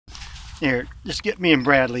Here, just get me and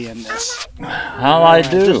Bradley in this. How'll I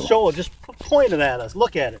do? Just show it. Just point it at us.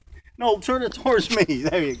 Look at it. No, turn it towards me.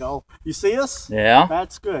 There you go. You see us? Yeah.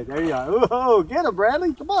 That's good. There you go. Oh, get him,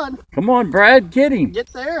 Bradley. Come on. Come on, Brad. Get him.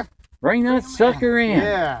 Get there. Bring that sucker in.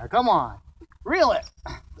 Yeah. Come on. Reel it.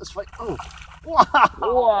 This way. Oh. Wow.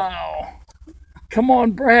 Wow. Come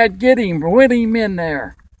on, Brad. Get him. Win him in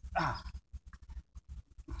there.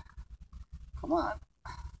 Come on.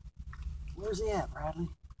 Where's he at, Bradley?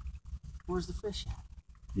 Where's the fish at?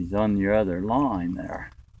 He's on your other line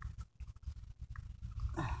there.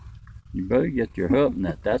 You better get your hook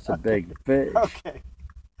net. That's a big fish. Okay.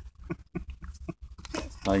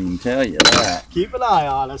 I can tell you that. Keep an eye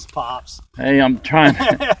on us, Pops. Hey, I'm trying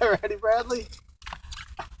to... Ready, Bradley?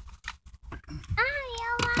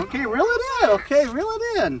 Okay, reel it in. Okay, reel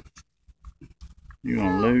it in. You're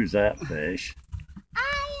going to lose that fish.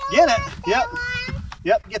 Get it. Yep.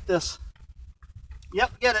 Yep, get this.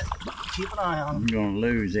 Yep, get it. Keep an eye on him. You're going to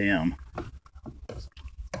lose him.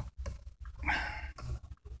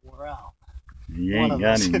 We're out. You ain't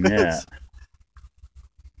got him yet.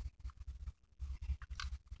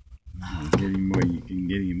 Get him where you can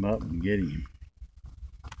get him up and get him.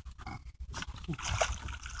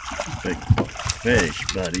 Big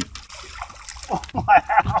fish, buddy. Oh, wow,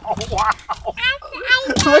 wow.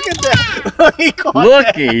 Look at that.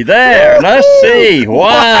 Looky there. Let's see.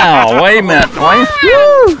 Wow. Wait a minute.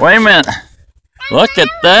 Wait a minute. Look at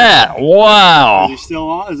that. Wow. Is he still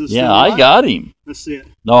on? Is it still Yeah, on? I got him. Let's see it.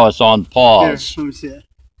 No, it's on pause. Here, let me see it.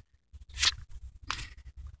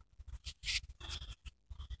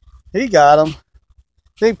 He got him.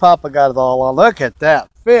 Big Papa got it all on. Look at that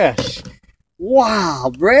fish.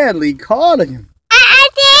 Wow, Bradley caught him.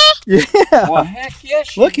 Yeah. Well, heck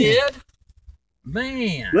yes, you did.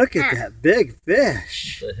 Man. Look at that big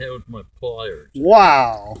fish. What the hell with my pliers?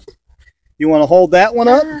 Wow. You want to hold that one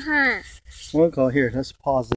up? We'll go here. Let's pause it.